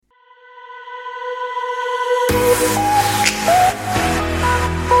Have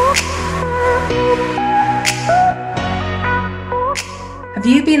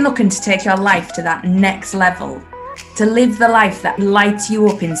you been looking to take your life to that next level? To live the life that lights you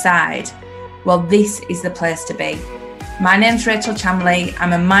up inside? Well, this is the place to be. My name's Rachel Chamley.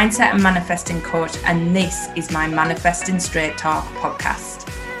 I'm a mindset and manifesting coach, and this is my Manifesting Straight Talk podcast.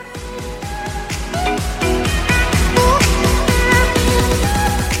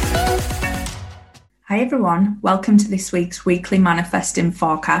 Hi everyone, welcome to this week's weekly manifesting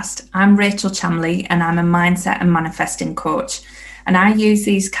forecast. I'm Rachel Chamley and I'm a mindset and manifesting coach. And I use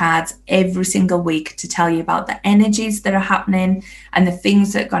these cards every single week to tell you about the energies that are happening and the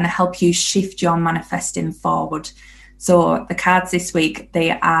things that are going to help you shift your manifesting forward. So the cards this week,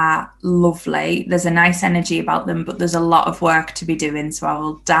 they are lovely. There's a nice energy about them, but there's a lot of work to be doing. So I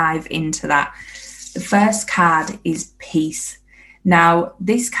will dive into that. The first card is peace. Now,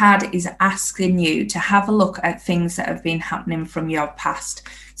 this card is asking you to have a look at things that have been happening from your past.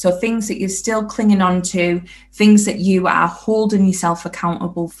 So things that you're still clinging on to, things that you are holding yourself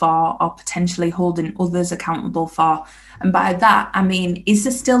accountable for or potentially holding others accountable for. And by that, I mean, is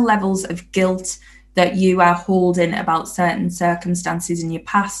there still levels of guilt that you are holding about certain circumstances in your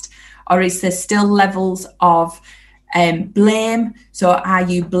past? Or is there still levels of blame? So are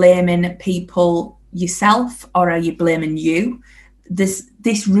you blaming people yourself or are you blaming you?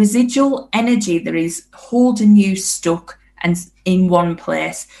 This residual energy that is holding you stuck and in one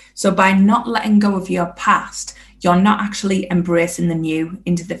place. So by not letting go of your past, you're not actually embracing the new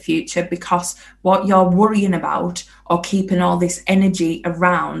into the future, because what you're worrying about or keeping all this energy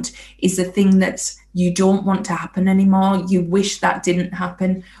around is the thing that you don't want to happen anymore. You wish that didn't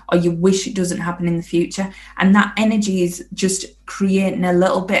happen, or you wish it doesn't happen in the future. And that energy is just creating a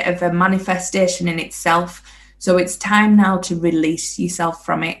little bit of a manifestation in itself. So it's time now to release yourself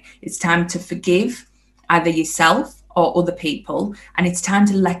from it. It's time to forgive either yourself or other people. And it's time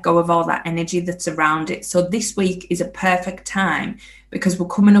to let go of all that energy that's around it. So this week is a perfect time because we're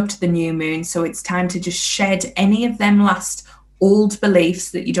coming up to the new moon. So it's time to just shed any of them last old beliefs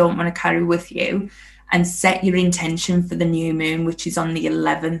that you don't want to carry with you and set your intention for the new moon, which is on the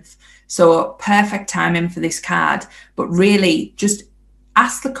 11th. So perfect timing for this card. But really just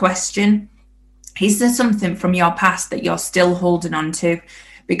ask the question, is there something from your past that you're still holding on to?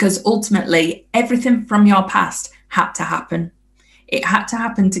 Because ultimately, everything from your past had to happen. It had to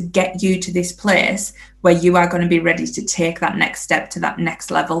happen to get you to this place where you are going to be ready to take that next step to that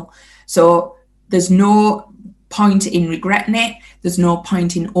next level. So there's no point in regretting it. There's no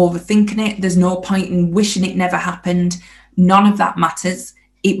point in overthinking it. There's no point in wishing it never happened. None of that matters.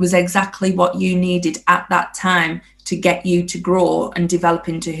 It was exactly what you needed at that time to get you to grow and develop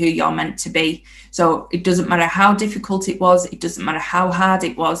into who you're meant to be. So it doesn't matter how difficult it was. It doesn't matter how hard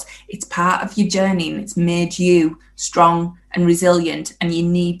it was. It's part of your journey and it's made you strong and resilient. And you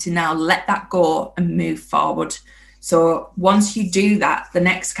need to now let that go and move forward. So once you do that, the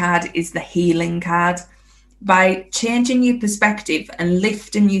next card is the healing card. By changing your perspective and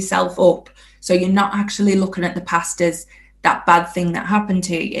lifting yourself up, so you're not actually looking at the past as that bad thing that happened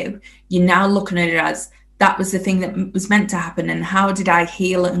to you. You're now looking at it as that was the thing that was meant to happen, and how did I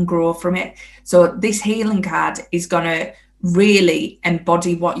heal and grow from it? So this healing card is going to really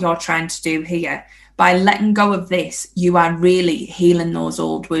embody what you're trying to do here. By letting go of this, you are really healing those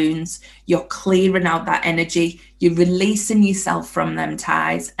old wounds. You're clearing out that energy. You're releasing yourself from them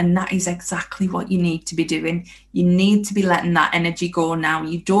ties. And that is exactly what you need to be doing. You need to be letting that energy go now.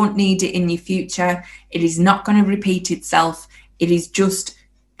 You don't need it in your future. It is not going to repeat itself. It is just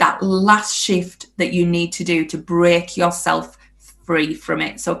that last shift that you need to do to break yourself free from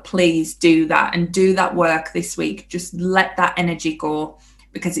it. So please do that and do that work this week. Just let that energy go,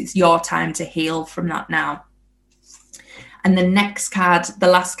 because it's your time to heal from that now. And the next card, the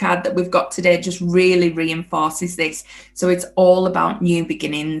last card that we've got today, just really reinforces this. So it's all about new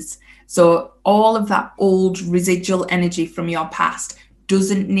beginnings. So all of that old residual energy from your past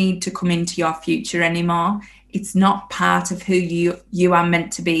doesn't need to come into your future anymore. It's not part of who you are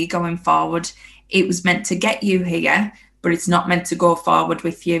meant to be going forward. It was meant to get you here, but it's not meant to go forward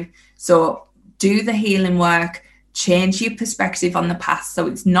with you. So do the healing work. Change your perspective on the past. So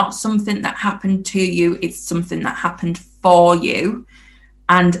it's not something that happened to you, it's something that happened for you.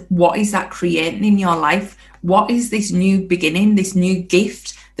 And what is that creating in your life? What is this new beginning, this new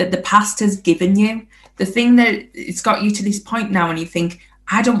gift that the past has given you? The thing that it's got you to this point now, and you think,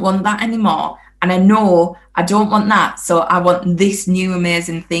 I don't want that anymore. And I know I don't want that. So I want this new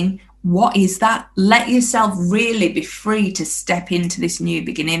amazing thing. What is that? Let yourself really be free to step into this new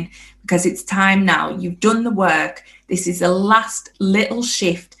beginning, because it's time now. You've done the work. This is the last little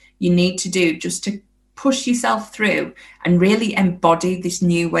shift you need to do just to push yourself through and really embody this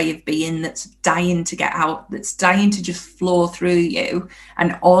new way of being that's dying to get out, that's dying to just flow through you,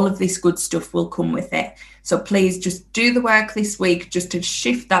 and all of this good stuff will come with it. So please just do the work this week just to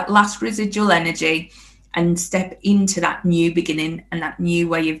shift that last residual energy and step into that new beginning and that new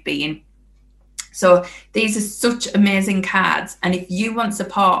way of being. So these are such amazing cards. And if you want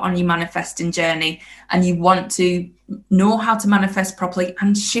support on your manifesting journey and you want to know how to manifest properly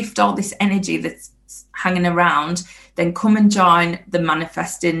and shift all this energy that's hanging around, then come and join the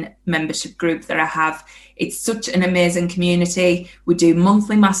manifesting membership group that I have. It's such an amazing community. We do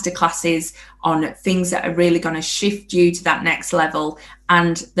monthly masterclasses on things that are really going to shift you to that next level,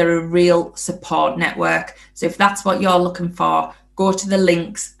 and they're a real support network. So if that's what you're looking for, go to the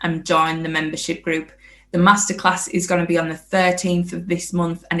links and join the membership group. The masterclass is going to be on the 13th of this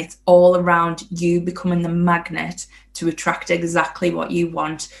month, and it's all around you becoming the magnet to attract exactly what you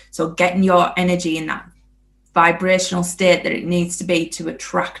want. So getting your energy in that vibrational state that it needs to be to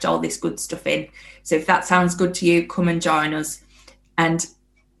attract all this good stuff in. So if that sounds good to you, come and join us. And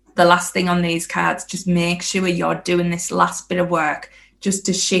the last thing on these cards, just make sure you're doing this last bit of work just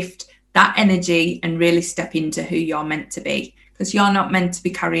to shift that energy and really step into who you're meant to be, because you're not meant to be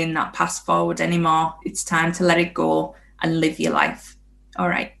carrying that past forward anymore. It's time to let it go and live your life. All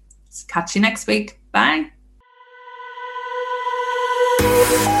right, catch you next week. Bye.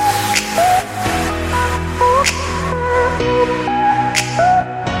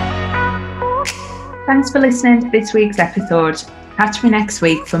 Thanks for listening to this week's episode. Catch me next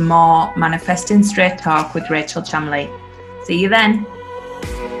week for more Manifesting Straight Talk with Rachel Chamley. See you then.